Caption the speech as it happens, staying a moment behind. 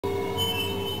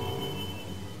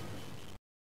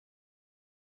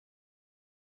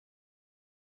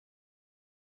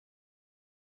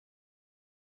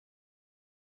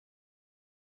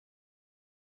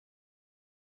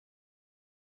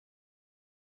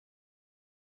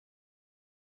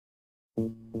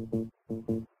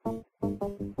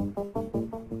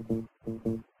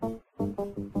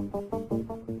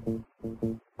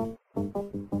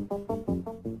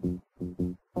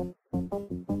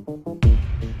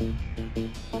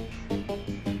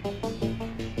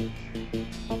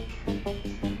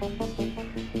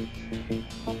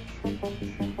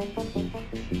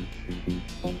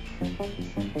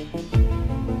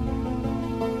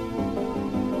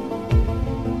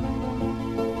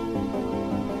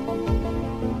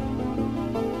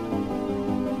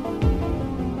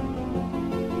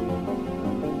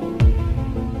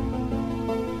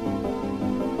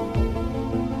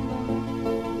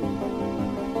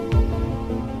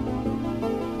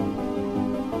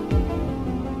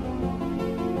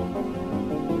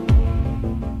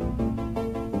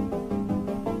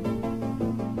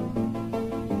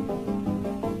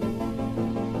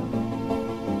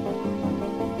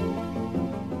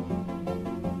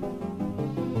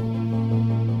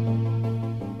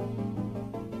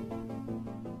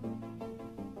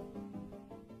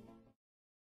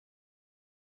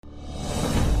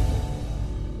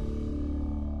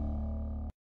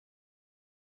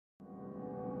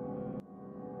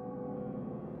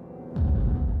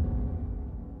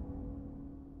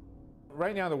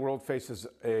Right now, the world faces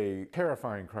a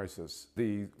terrifying crisis.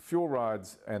 The fuel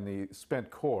rods and the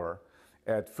spent core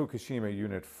at Fukushima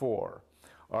Unit 4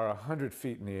 are 100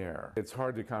 feet in the air. It's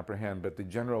hard to comprehend, but the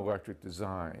General Electric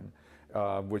design,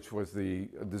 which was the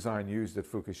design used at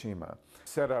Fukushima,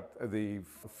 set up the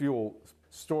fuel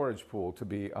storage pool to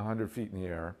be 100 feet in the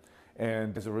air.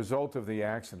 And as a result of the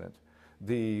accident,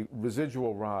 the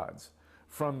residual rods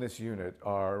from this unit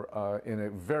are in a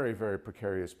very, very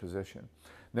precarious position.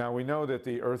 Now, we know that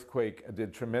the earthquake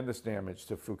did tremendous damage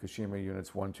to Fukushima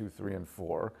Units 1, 2, 3, and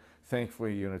 4.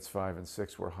 Thankfully, Units 5 and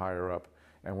 6 were higher up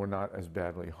and were not as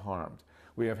badly harmed.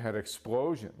 We have had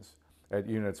explosions at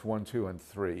Units 1, 2, and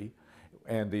 3,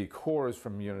 and the cores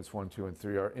from Units 1, 2, and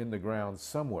 3 are in the ground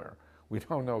somewhere. We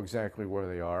don't know exactly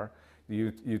where they are.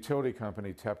 The utility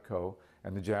company, TEPCO,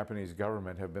 and the Japanese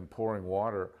government have been pouring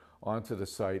water onto the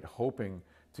site, hoping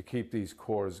to keep these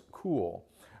cores cool.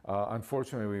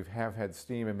 Unfortunately, we have had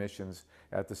steam emissions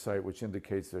at the site, which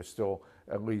indicates there's still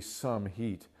at least some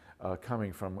heat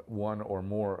coming from one or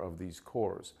more of these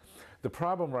cores. The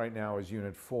problem right now is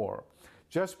Unit 4.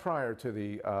 Just prior to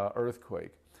the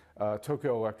earthquake,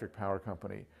 Tokyo Electric Power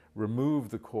Company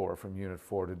removed the core from Unit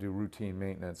 4 to do routine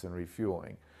maintenance and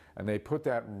refueling. And they put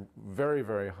that very,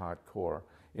 very hot core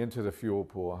into the fuel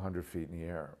pool 100 feet in the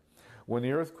air. When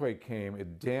the earthquake came,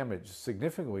 it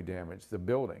significantly damaged the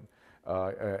building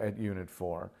at Unit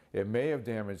 4. It may have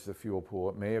damaged the fuel pool.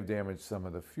 It may have damaged some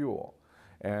of the fuel.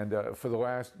 And for the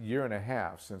last year and a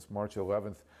half, since March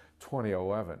 11th,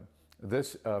 2011,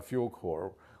 this fuel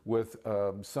core with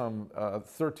some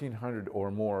 1,300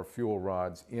 or more fuel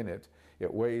rods in it,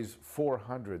 it weighs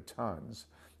 400 tons,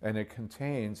 and it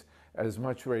contains as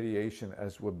much radiation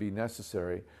as would be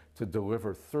necessary to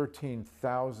deliver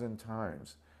 13,000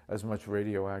 times as much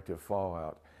radioactive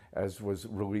fallout as was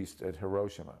released at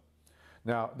Hiroshima.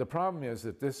 Now, the problem is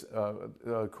that this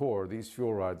core, these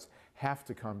fuel rods, have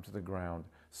to come to the ground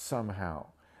somehow.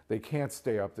 They can't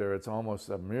stay up there. It's almost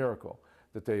a miracle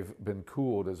that they've been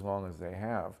cooled as long as they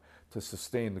have to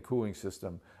sustain the cooling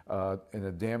system in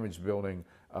a damaged building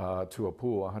to a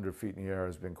pool 100 feet in the air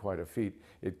has been quite a feat.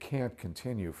 It can't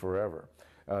continue forever.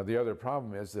 The other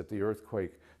problem is that the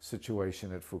earthquake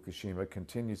situation at Fukushima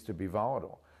continues to be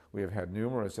volatile. We have had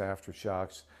numerous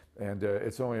aftershocks, and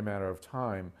it's only a matter of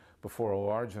time before a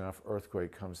large enough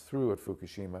earthquake comes through at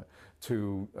Fukushima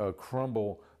to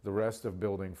crumble the rest of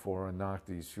Building 4 and knock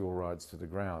these fuel rods to the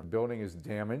ground. The building is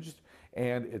damaged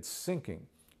and it's sinking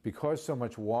because so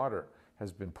much water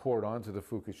has been poured onto the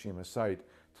Fukushima site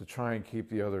to try and keep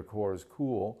the other cores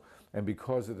cool, and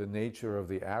because of the nature of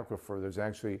the aquifer, there's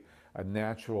actually a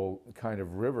natural kind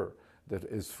of river that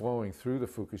is flowing through the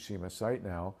Fukushima site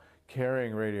now,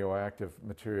 carrying radioactive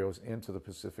materials into the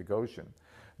Pacific Ocean.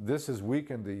 This has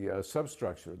weakened the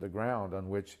substructure, the ground on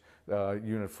which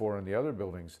Unit 4 and the other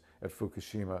buildings at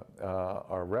Fukushima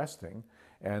are resting,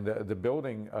 and the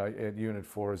building at Unit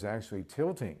 4 is actually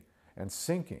tilting and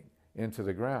sinking into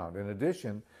the ground. In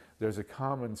addition, there's a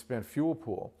common spent fuel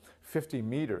pool 50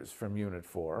 meters from Unit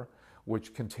 4,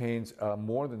 which contains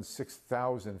more than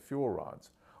 6,000 fuel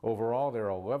rods. Overall, there are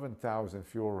 11,000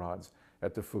 fuel rods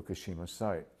at the Fukushima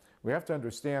site. We have to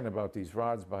understand about these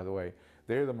rods, by the way,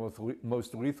 they're the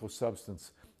most lethal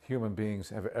substance human beings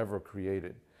have ever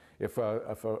created. If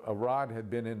a rod had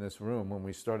been in this room when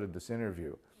we started this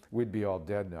interview, we'd be all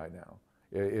dead by now.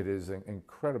 It is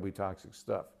incredibly toxic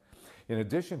stuff. In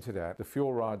addition to that, the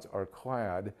fuel rods are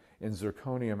clad in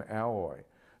zirconium alloy.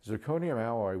 Zirconium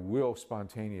alloy will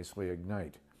spontaneously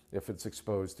ignite if it's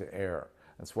exposed to air.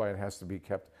 That's why it has to be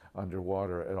kept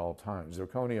underwater at all times.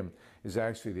 Zirconium is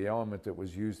actually the element that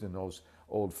was used in those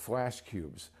old flash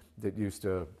cubes that used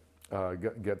to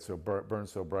burn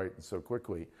so bright and so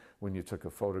quickly when you took a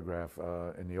photograph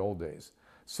in the old days.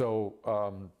 So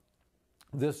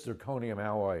this zirconium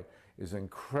alloy is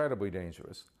incredibly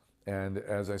dangerous. And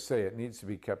as I say, it needs to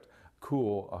be kept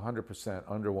cool 100%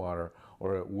 underwater,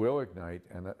 or it will ignite,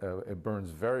 and it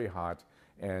burns very hot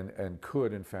and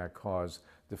could in fact cause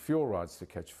the fuel rods to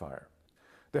catch fire.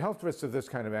 The health risks of this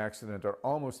kind of accident are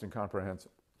almost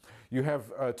incomprehensible. You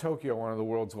have Tokyo, one of the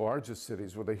world's largest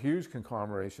cities, with a huge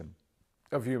conglomeration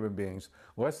of human beings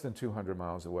less than 200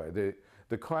 miles away.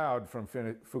 The cloud from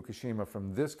Fukushima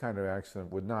from this kind of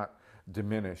accident would not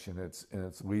diminish in its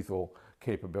lethal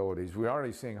capabilities. We're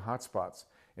already seeing hotspots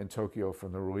in Tokyo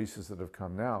from the releases that have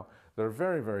come now that are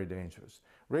very, very dangerous.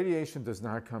 Radiation does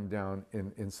not come down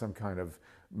in some kind of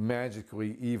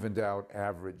magically evened out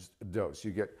average dose.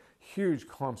 You get huge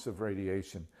clumps of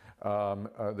radiation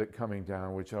that coming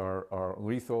down, which are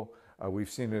lethal. We've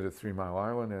seen it at 3 Mile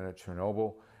Island and at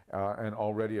Chernobyl, and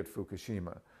already at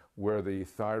Fukushima, where the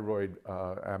thyroid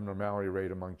abnormality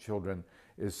rate among children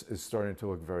is starting to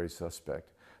look very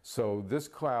suspect. So this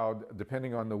cloud,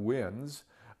 depending on the winds,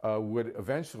 would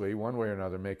eventually, one way or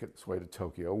another, make its way to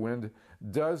Tokyo. Wind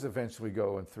does eventually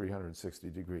go in 360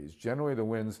 degrees. Generally, the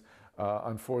winds,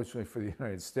 unfortunately for the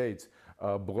United States,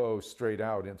 blow straight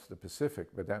out into the Pacific,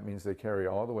 but that means they carry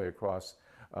all the way across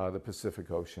the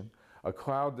Pacific Ocean. A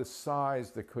cloud the size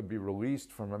that could be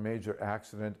released from a major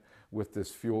accident with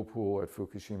this fuel pool at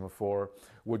Fukushima 4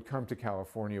 would come to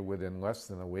California within less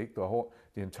than a week. The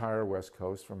entire West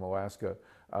Coast, from Alaska,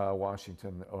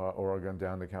 Washington, Oregon,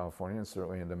 down to California, and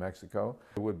certainly into Mexico.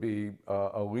 It would be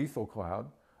a lethal cloud.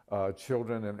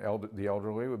 Children and the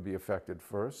elderly would be affected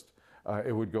first.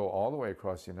 It would go all the way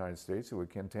across the United States. It would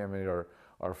contaminate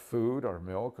our food, our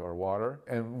milk, our water,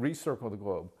 and recircle the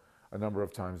globe a number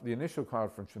of times. The initial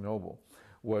cloud from Chernobyl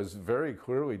was very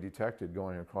clearly detected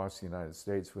going across the United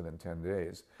States within 10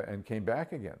 days and came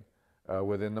back again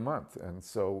within the month. And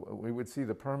so we would see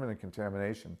the permanent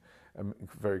contamination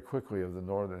very quickly of the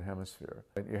northern hemisphere.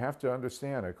 And you have to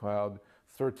understand, a cloud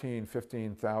 13,000,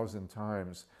 15,000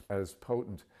 times as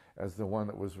potent as the one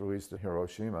that was released at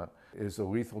Hiroshima is a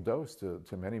lethal dose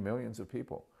to many millions of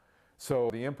people. So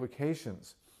the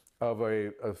implications of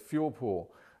a fuel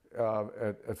pool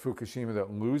at Fukushima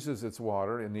that loses its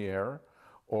water in the air,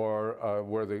 or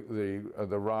where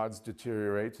the rods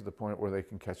deteriorate to the point where they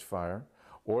can catch fire,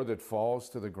 or that falls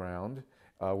to the ground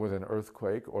with an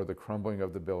earthquake or the crumbling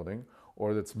of the building,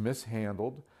 or that's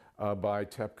mishandled by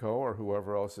TEPCO or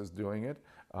whoever else is doing it,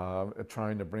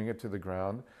 trying to bring it to the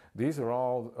ground. These are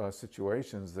all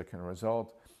situations that can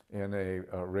result in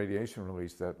a radiation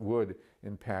release that would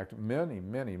impact many,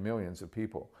 many millions of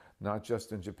people, not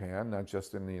just in Japan, not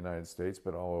just in the United States,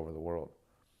 but all over the world.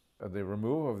 The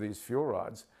removal of these fuel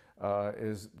rods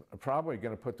is probably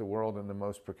going to put the world in the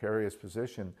most precarious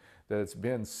position that it's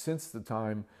been since the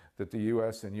time that the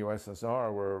U.S. and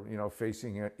USSR were,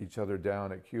 facing each other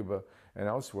down at Cuba and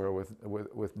elsewhere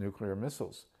with nuclear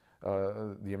missiles.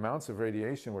 The amounts of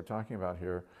radiation we're talking about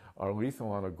here are lethal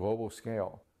on a global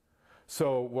scale.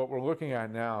 So what we're looking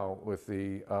at now with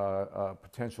the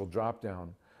potential drop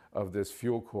down of this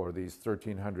fuel core, these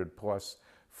 1,300 plus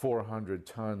 400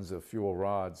 tons of fuel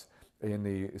rods in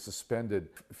the suspended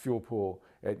fuel pool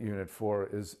at Unit 4,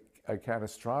 is a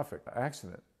catastrophic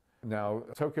accident. Now,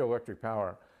 Tokyo Electric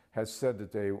Power has said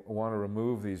that they want to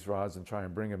remove these rods and try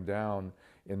and bring them down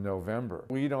in November.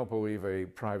 We don't believe a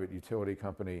private utility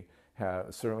company,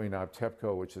 certainly not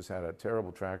TEPCO, which has had a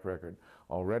terrible track record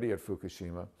already at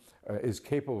Fukushima, is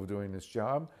capable of doing this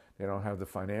job. They don't have the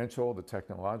financial, the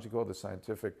technological, the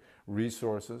scientific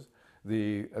resources.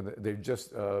 They've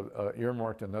just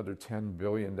earmarked another $10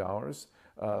 billion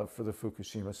for the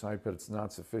Fukushima site, but it's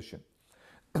not sufficient.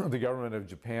 The government of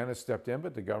Japan has stepped in,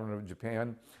 but the government of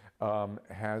Japan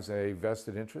has a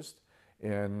vested interest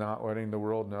in not letting the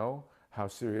world know how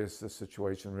serious this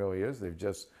situation really is. They've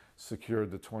just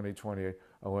secured the 2020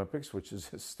 Olympics, which is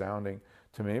astounding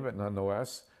to me, but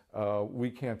nonetheless, we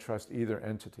can't trust either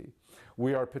entity.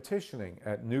 We are petitioning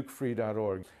at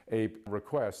nukefree.org a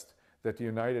request that the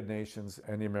United Nations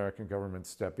and the American government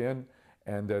step in,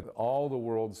 and that all the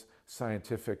world's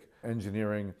scientific,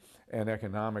 engineering, and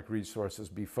economic resources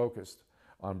be focused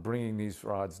on bringing these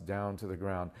rods down to the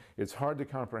ground. It's hard to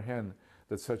comprehend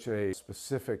that such a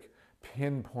specific,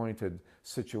 pinpointed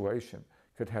situation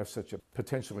could have such a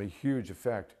potentially huge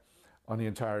effect on the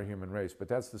entire human race. But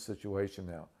that's the situation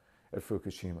now at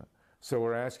Fukushima. So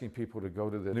we're asking people to go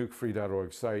to the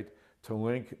nukefree.org site to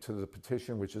link to the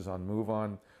petition, which is on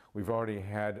MoveOn. We've already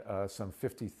had some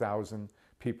 50,000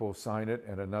 people sign it,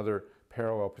 and another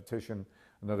parallel petition,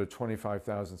 another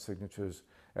 25,000 signatures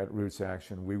at Roots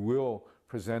Action. We will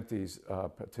present these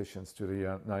petitions to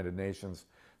the United Nations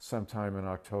sometime in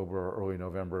October or early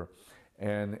November.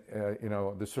 And you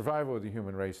know, the survival of the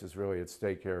human race is really at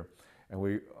stake here, and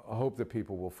we hope that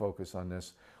people will focus on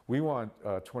this. We want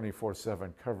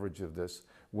 24/7 coverage of this.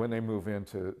 When they move in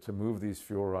to move these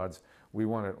fuel rods, we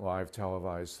want it live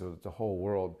televised so that the whole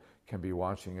world can be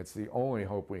watching. It's the only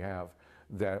hope we have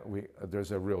that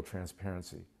there's a real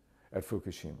transparency at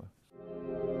Fukushima.